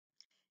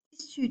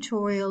This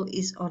tutorial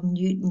is on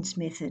Newton's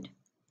method.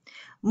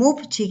 More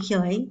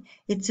particularly,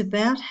 it's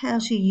about how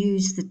to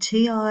use the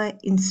TI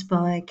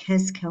Inspire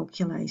CAS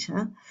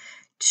calculator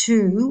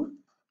to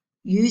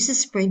use a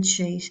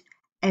spreadsheet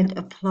and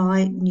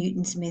apply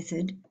Newton's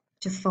method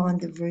to find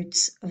the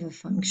roots of a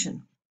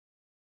function.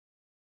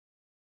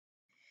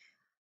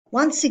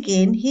 Once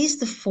again, here's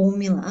the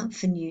formula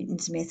for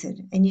Newton's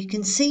method, and you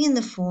can see in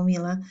the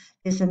formula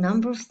there's a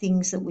number of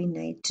things that we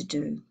need to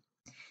do.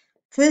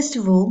 First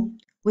of all,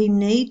 we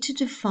need to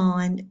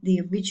define the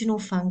original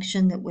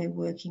function that we're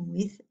working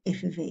with,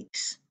 f of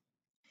x.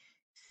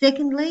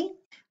 Secondly,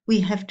 we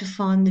have to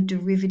find the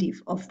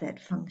derivative of that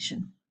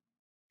function.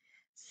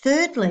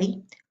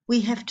 Thirdly,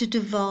 we have to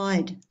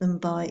divide them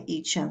by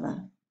each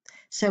other.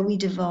 So we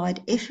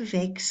divide f of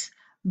x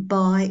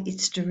by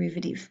its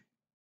derivative.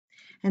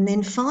 And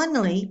then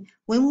finally,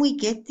 when we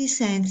get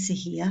this answer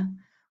here,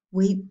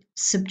 we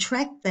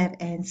subtract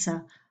that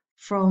answer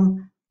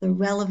from the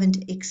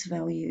relevant x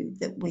value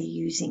that we're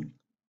using.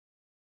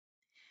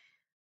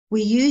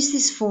 We use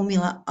this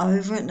formula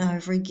over and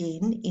over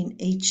again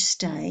in each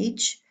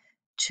stage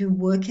to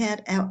work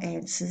out our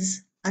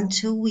answers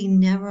until we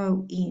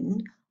narrow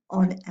in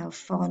on our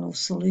final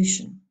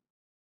solution.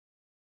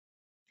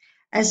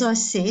 As I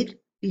said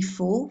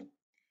before,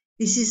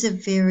 this is a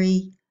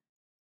very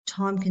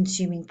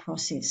time-consuming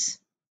process.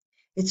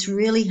 It's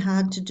really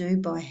hard to do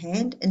by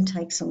hand and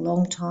takes a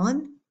long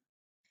time,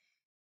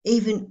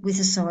 even with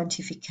a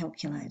scientific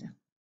calculator.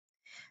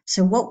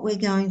 So what we're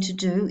going to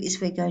do is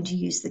we're going to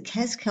use the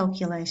CAS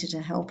calculator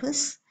to help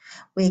us.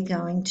 We're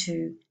going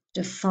to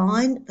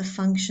define the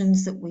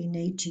functions that we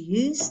need to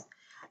use,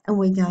 and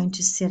we're going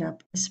to set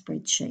up a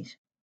spreadsheet.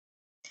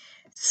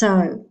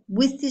 So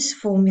with this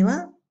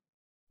formula,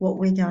 what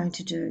we're going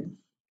to do,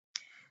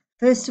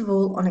 first of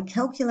all, on a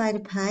calculator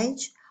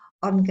page,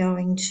 I'm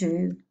going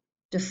to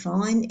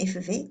define f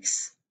of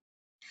x.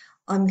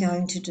 I'm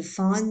going to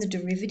define the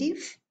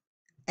derivative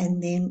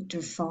and then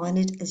define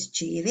it as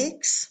g of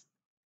x.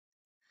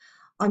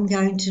 I'm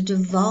going to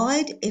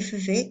divide f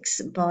of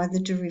x by the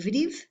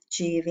derivative,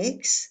 g of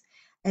x,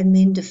 and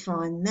then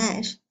define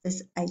that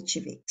as h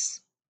of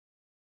x.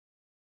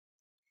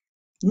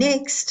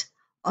 Next,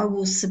 I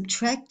will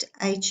subtract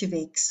h of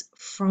x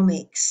from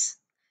x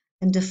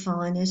and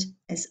define it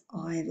as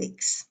I of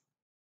x.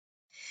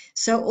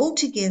 So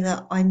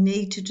altogether, I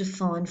need to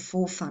define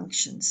four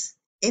functions: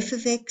 f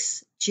of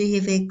x, g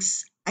of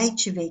x,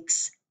 h of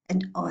x,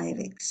 and I of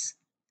x.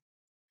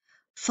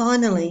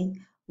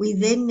 Finally, we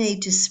then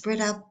need to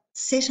set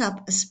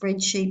up a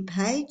spreadsheet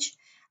page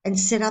and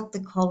set up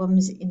the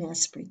columns in our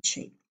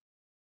spreadsheet.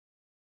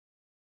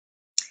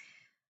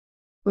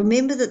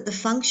 Remember that the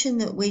function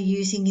that we're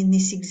using in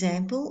this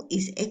example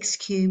is x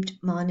cubed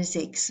minus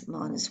x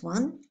minus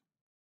 1.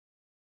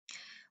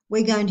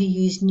 We're going to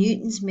use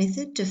Newton's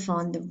method to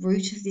find the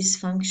root of this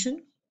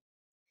function.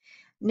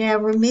 Now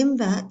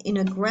remember, in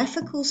a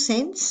graphical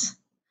sense,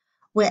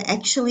 we're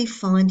actually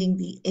finding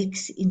the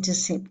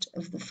x-intercept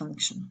of the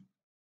function.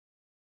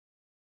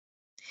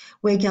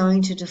 We're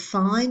going to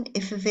define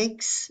f of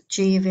x,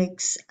 g of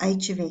x,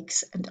 h of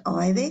x, and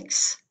I of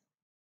x.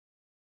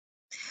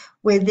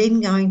 We're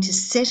then going to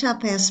set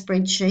up our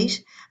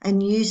spreadsheet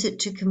and use it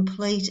to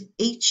complete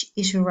each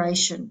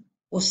iteration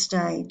or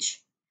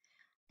stage,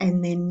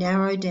 and then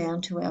narrow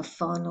down to our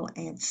final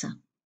answer.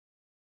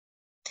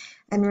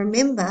 And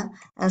remember,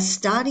 our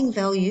starting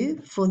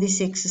value for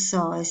this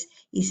exercise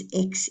is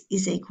x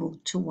is equal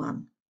to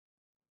 1.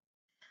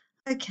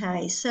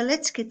 Okay, so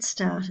let's get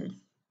started.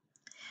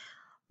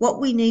 What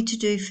we need to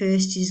do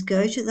first is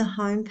go to the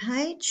home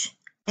page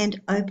and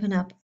open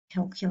up a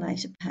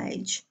calculator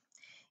page.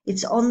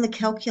 It's on the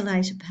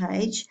calculator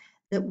page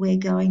that we're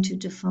going to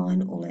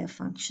define all our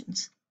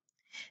functions.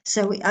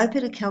 So we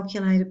open a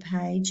calculator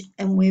page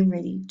and we're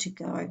ready to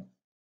go.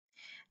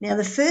 Now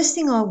the first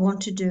thing I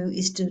want to do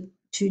is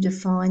to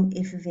define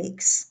f of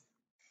x.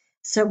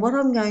 So what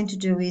I'm going to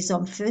do is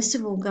I'm first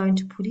of all going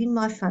to put in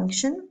my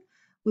function,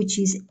 which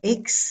is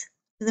x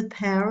to the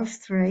power of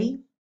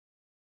 3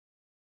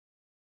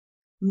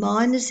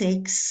 minus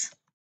x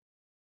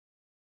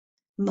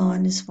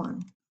minus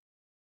 1.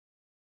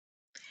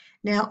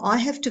 Now I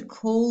have to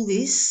call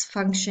this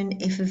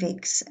function f of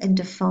x and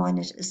define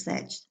it as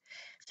that.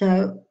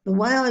 So the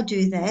way I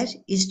do that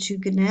is to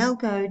now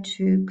go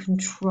to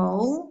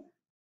Control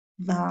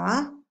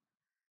var,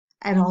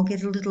 and I'll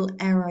get a little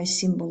arrow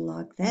symbol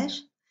like that.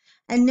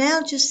 And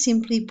now just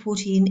simply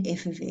put in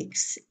f of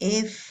x,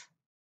 f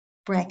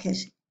bracket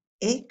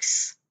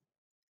x,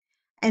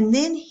 and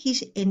then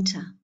hit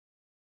enter.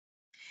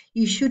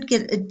 You should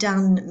get a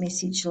done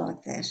message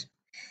like that.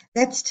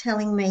 That's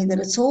telling me that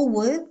it's all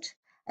worked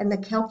and the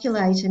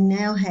calculator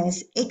now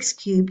has x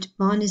cubed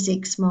minus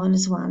x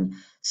minus 1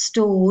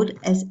 stored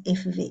as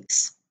f of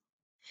x.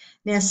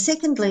 Now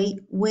secondly,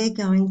 we're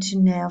going to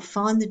now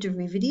find the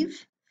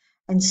derivative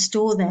and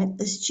store that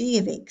as g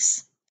of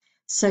x.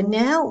 So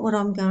now what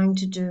I'm going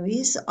to do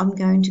is I'm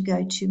going to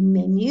go to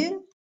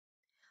Menu,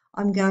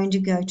 I'm going to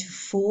go to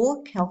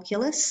For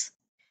Calculus,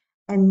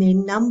 and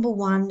then number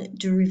 1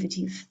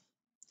 Derivative.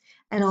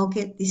 and I'll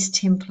get this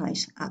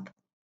template up.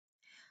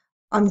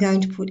 I'm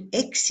going to put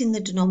x in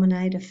the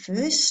denominator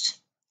first,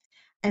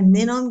 and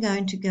then I'm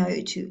going to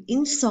go to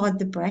inside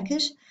the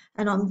bracket,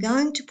 and I'm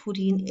going to put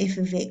in f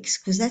of x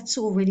because that's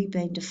already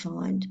been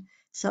defined.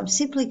 So I'm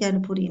simply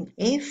going to put in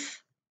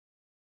f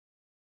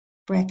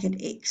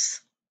bracket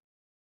x.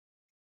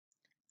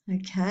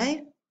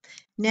 Okay,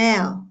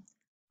 now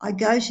I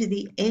go to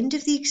the end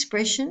of the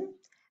expression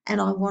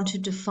and I want to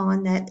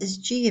define that as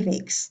g of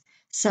x.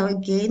 So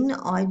again,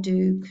 I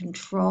do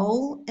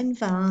control and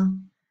var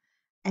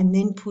and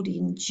then put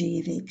in g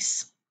of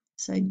x.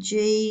 So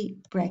g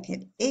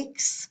bracket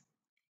x,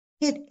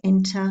 hit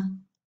enter,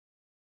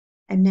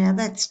 and now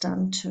that's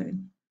done too.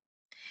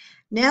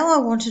 Now I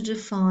want to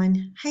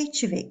define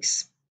h of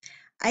x.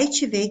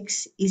 H of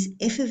x is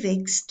f of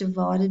x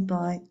divided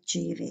by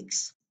g of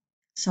x.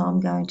 So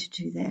I'm going to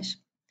do that.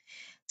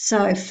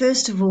 So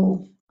first of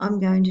all, I'm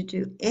going to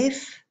do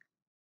f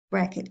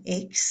bracket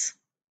x,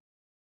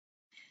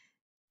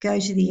 go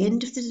to the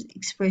end of the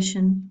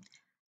expression,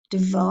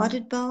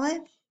 divided by,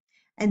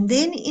 and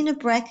then in a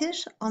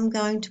bracket, I'm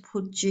going to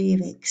put g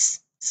of x.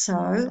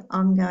 So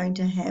I'm going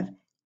to have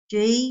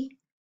g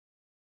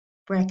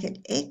bracket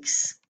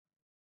x,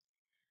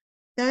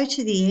 go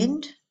to the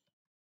end,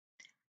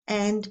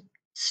 and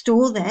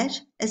store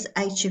that as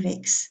h of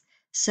x.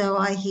 So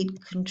I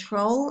hit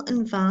control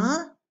and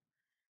var,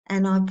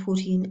 and I put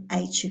in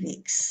h of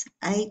x,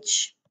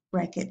 h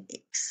bracket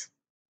x.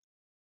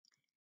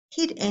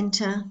 Hit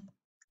enter,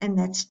 and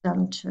that's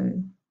done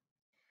too.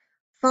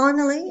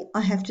 Finally,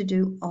 I have to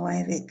do I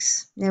of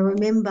x. Now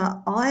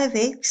remember, I of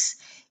x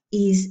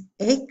is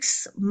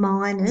x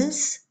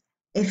minus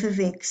f of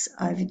x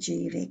over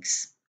g of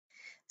x.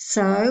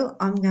 So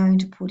I'm going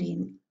to put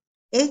in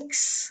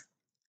x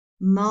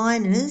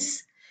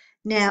minus,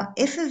 now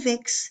f of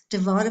x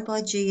divided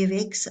by g of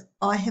x,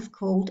 I have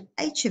called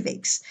h of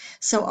x.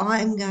 So I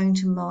am going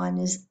to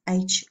minus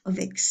h of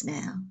x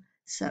now.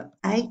 So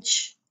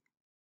h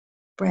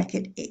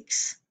bracket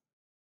x.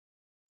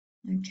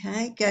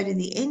 Okay, go to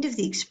the end of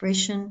the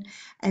expression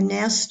and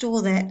now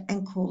store that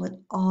and call it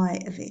I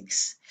of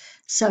x.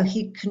 So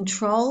hit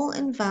control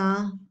and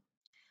var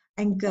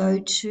and go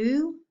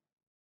to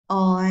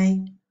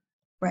I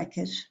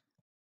bracket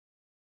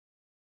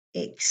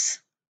x.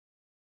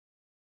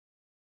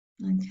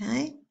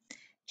 Okay,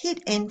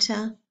 hit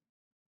enter,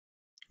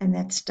 and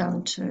that's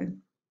done too.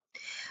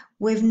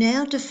 We've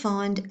now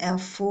defined our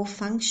 4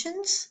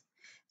 functions.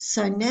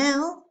 So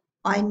now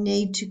I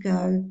need to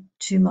go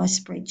to my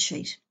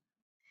spreadsheet.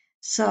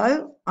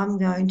 So I'm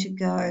going to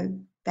go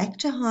back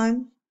to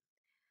home,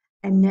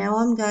 and now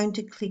I'm going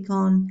to click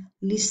on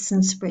lists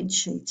and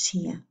spreadsheets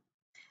here.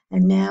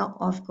 And now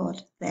I've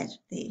got that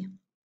there.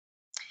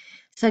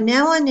 So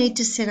now I need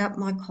to set up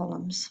my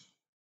columns.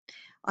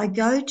 I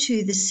go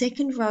to the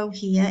second row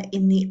here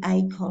in the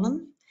A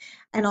column,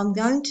 and I'm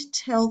going to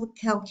tell the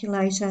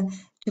calculator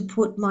to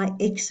put my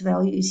x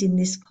values in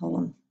this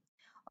column.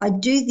 I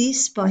do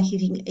this by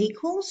hitting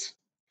equals,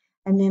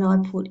 and then I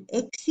put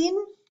x in,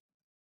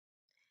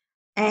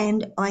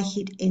 and I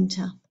hit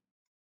enter.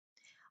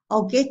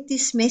 I'll get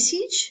this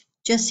message,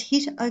 just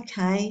hit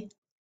OK,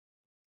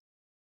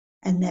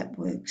 and that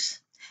works.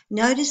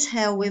 Notice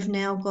how we've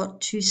now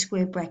got 2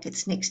 square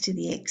brackets next to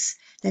the x.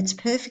 That's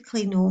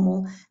perfectly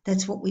normal.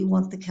 That's what we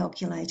want the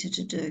calculator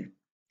to do.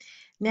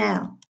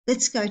 Now,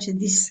 let's go to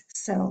this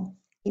cell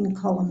in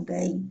column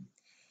B.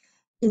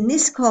 In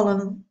this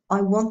column,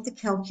 I want the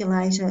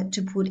calculator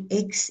to put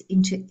x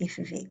into f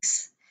of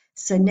x.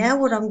 So now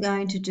what I'm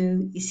going to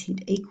do is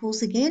hit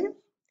equals again,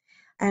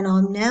 and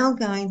I'm now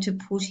going to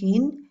put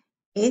in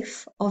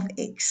f of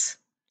x.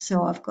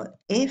 So I've got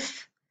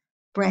f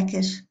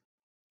bracket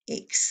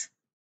x.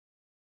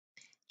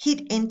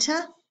 Hit enter.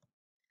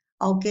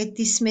 I'll get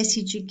this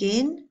message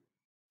again,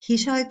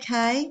 hit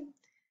OK,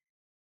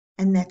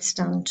 and that's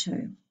done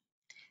too.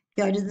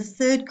 Go to the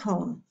third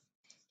column,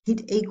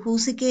 hit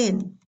equals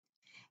again.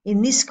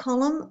 In this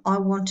column, I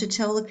want to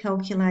tell the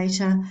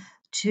calculator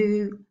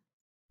to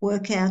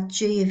work out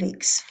g of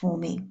x for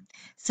me.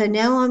 So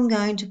now I'm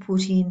going to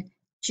put in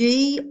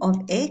g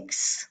of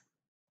x,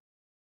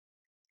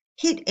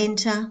 hit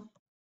enter,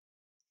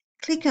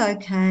 click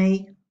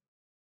OK,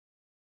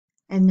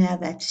 and now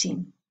that's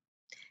in.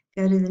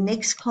 Go to the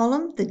next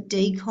column, the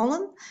D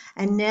column,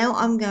 and now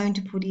I'm going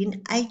to put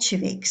in h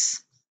of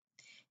x.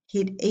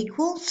 Hit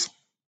equals,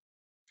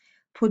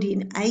 put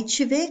in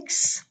h of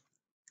x,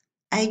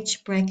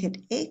 h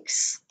bracket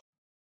x,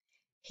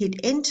 hit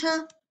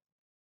enter,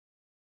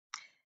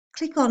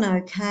 click on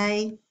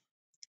OK,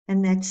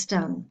 and that's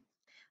done.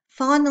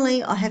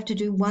 Finally, I have to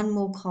do one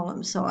more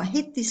column. So I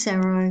hit this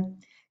arrow,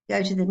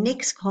 go to the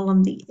next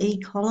column, the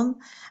E column,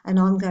 and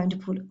I'm going to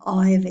put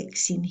I of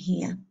x in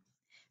here.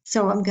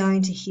 So I'm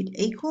going to hit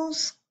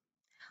equals,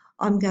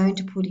 I'm going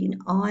to put in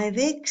I of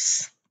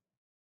x,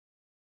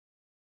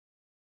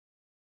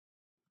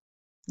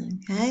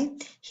 okay,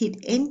 hit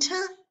enter,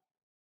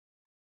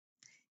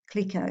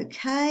 click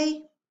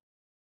OK,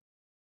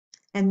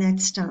 and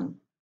that's done.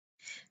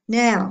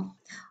 Now,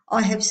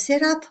 I have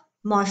set up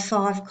my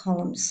 5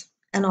 columns.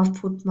 and I've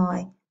put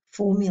my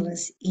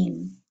formulas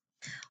in.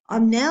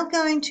 I'm now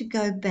going to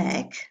go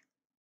back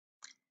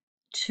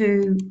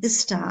to the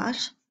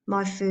start,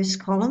 my first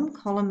column,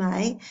 column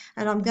A,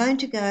 and I'm going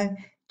to go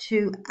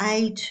to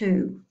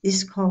A2,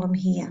 this column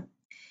here.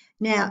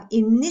 Now,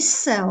 in this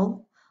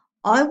cell,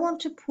 I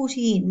want to put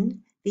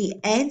in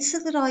the answer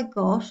that I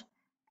got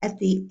at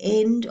the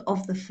end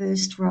of the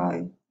first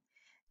row.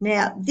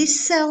 Now,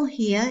 this cell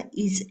here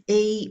is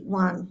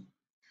E1.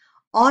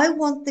 I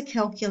want the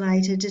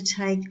calculator to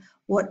take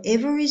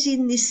whatever is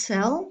in this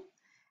cell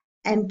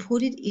and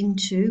put it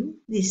into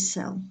this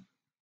cell.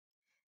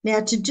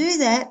 Now, to do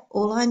that,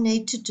 all I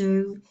need to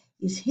do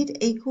is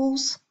hit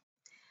equals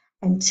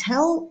and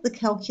tell the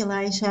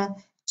calculator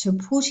to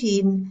put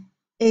in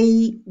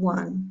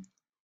E1.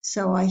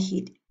 So I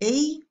hit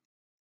E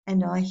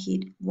and I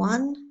hit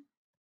 1,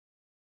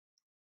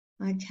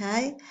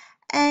 okay,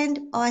 and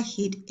I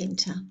hit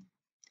enter.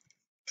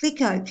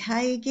 Click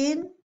OK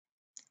again,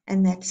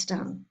 and that's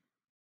done.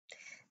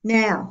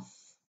 Now,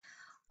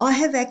 I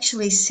have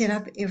actually set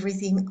up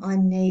everything I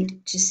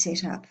need to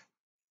set up,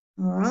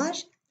 all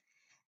right?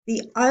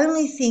 The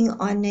only thing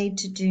I need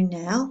to do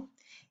now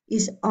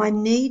is I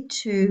need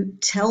to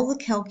tell the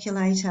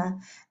calculator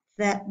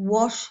that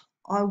what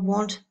I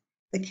want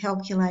the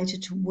calculator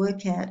to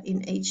work out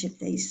in each of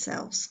these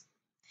cells.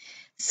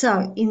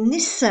 So in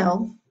this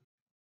cell,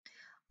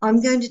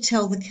 I'm going to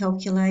tell the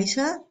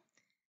calculator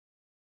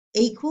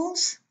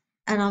equals,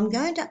 and I'm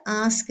going to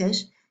ask it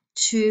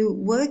to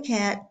work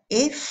out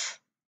f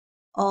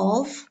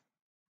of,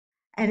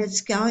 and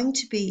it's going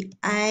to be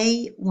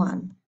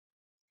A1.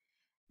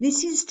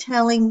 This is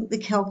telling the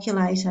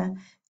calculator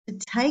to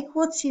take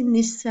what's in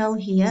this cell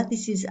here,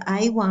 this is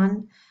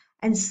A1,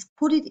 and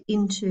put it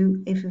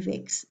into f of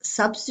x,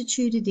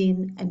 substitute it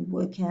in and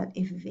work out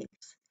f of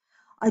x.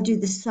 I do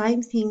the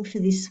same thing for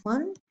this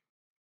one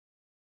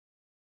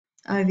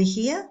over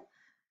here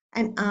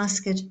and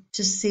ask it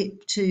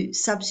to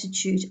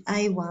substitute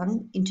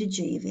A1 into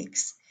g of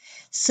x.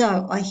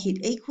 So I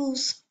hit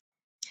equals,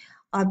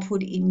 I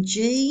put in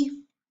g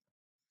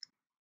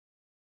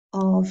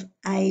of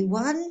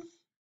A1,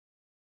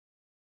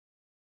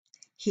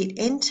 hit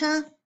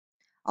enter.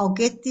 I'll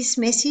get this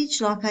message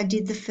like I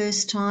did the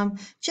first time.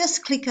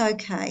 Just click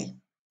OK.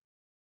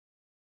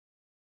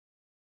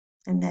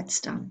 And that's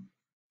done.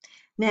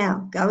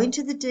 Now go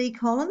into the D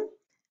column,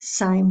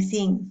 same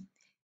thing.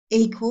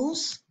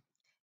 Equals.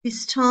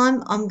 This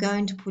time I'm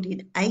going to put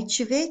in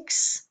h of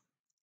x,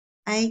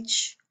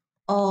 h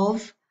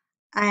of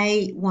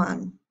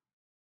A1.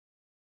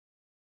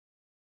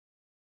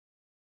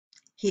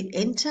 Hit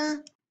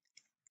enter,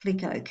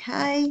 click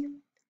OK.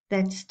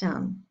 That's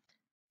done.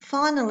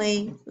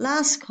 Finally,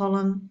 last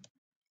column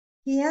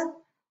here,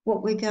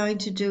 what we're going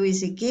to do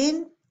is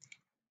again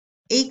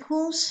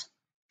equals.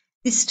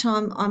 This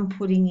time I'm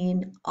putting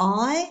in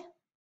I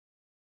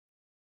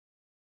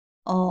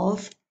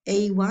of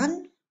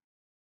A1.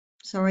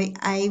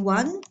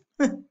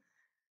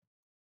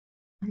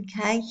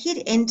 Okay,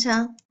 hit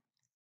enter,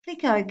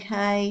 click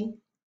OK.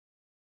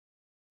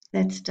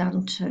 That's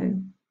done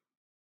too.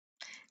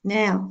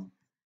 Now,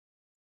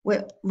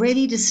 we're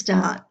ready to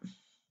start.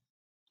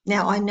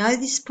 Now, I know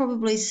this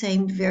probably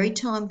seemed very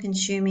time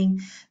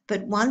consuming,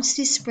 but once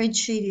this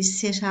spreadsheet is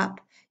set up,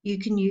 you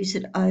can use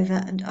it over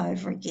and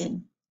over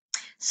again.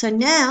 So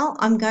now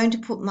I'm going to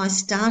put my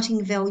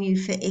starting value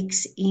for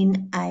x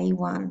in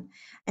A1,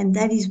 and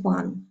that is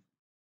 1.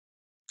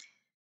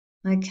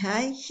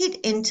 Okay, hit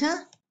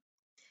enter.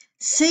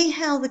 See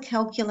how the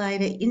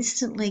calculator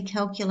instantly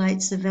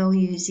calculates the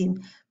values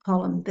in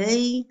column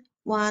B1,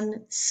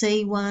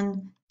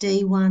 C1,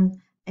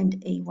 D1, and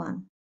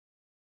E1.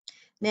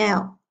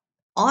 Now,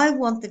 I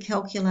want the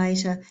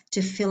calculator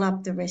to fill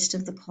up the rest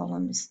of the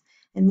columns,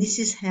 and this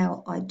is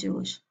how I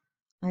do it.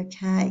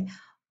 Okay,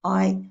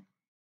 I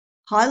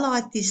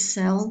highlight this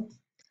cell,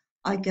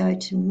 I go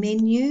to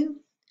menu,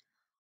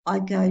 I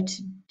go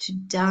to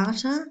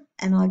data,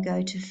 and I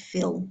go to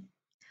fill.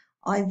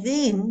 I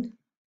then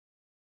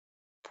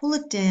pull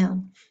it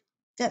down.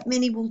 That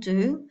many will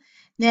do.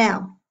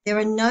 Now, there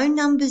are no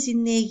numbers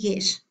in there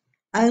yet,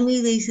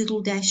 only these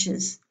little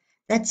dashes.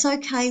 That's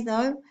okay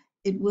though,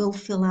 it will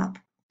fill up.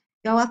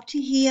 Go up to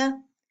here,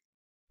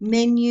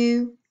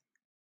 menu,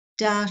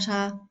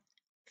 data,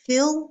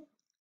 fill,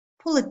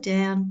 pull it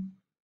down,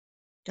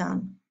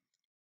 done.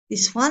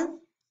 This one,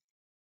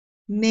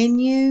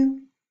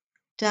 menu,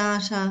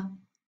 data,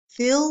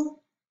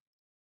 fill,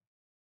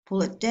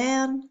 pull it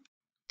down,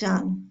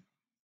 done.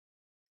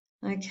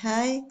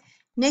 Okay,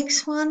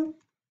 next one,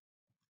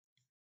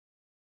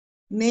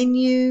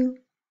 menu,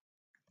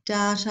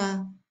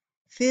 data,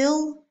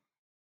 fill,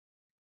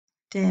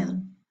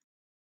 down.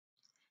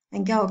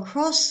 And go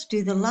across,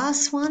 do the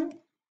last one.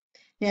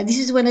 Now this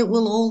is when it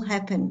will all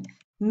happen.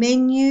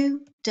 Menu,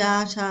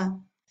 data,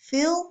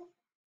 fill,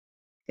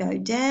 go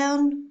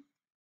down,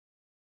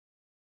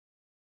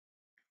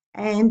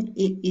 and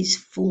it is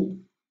full.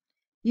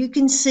 You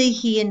can see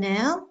here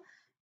now,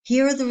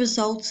 here are the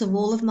results of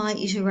all of my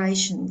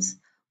iterations,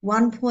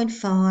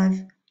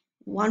 1.5,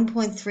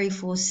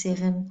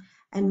 1.347,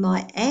 and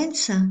my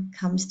answer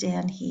comes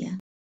down here.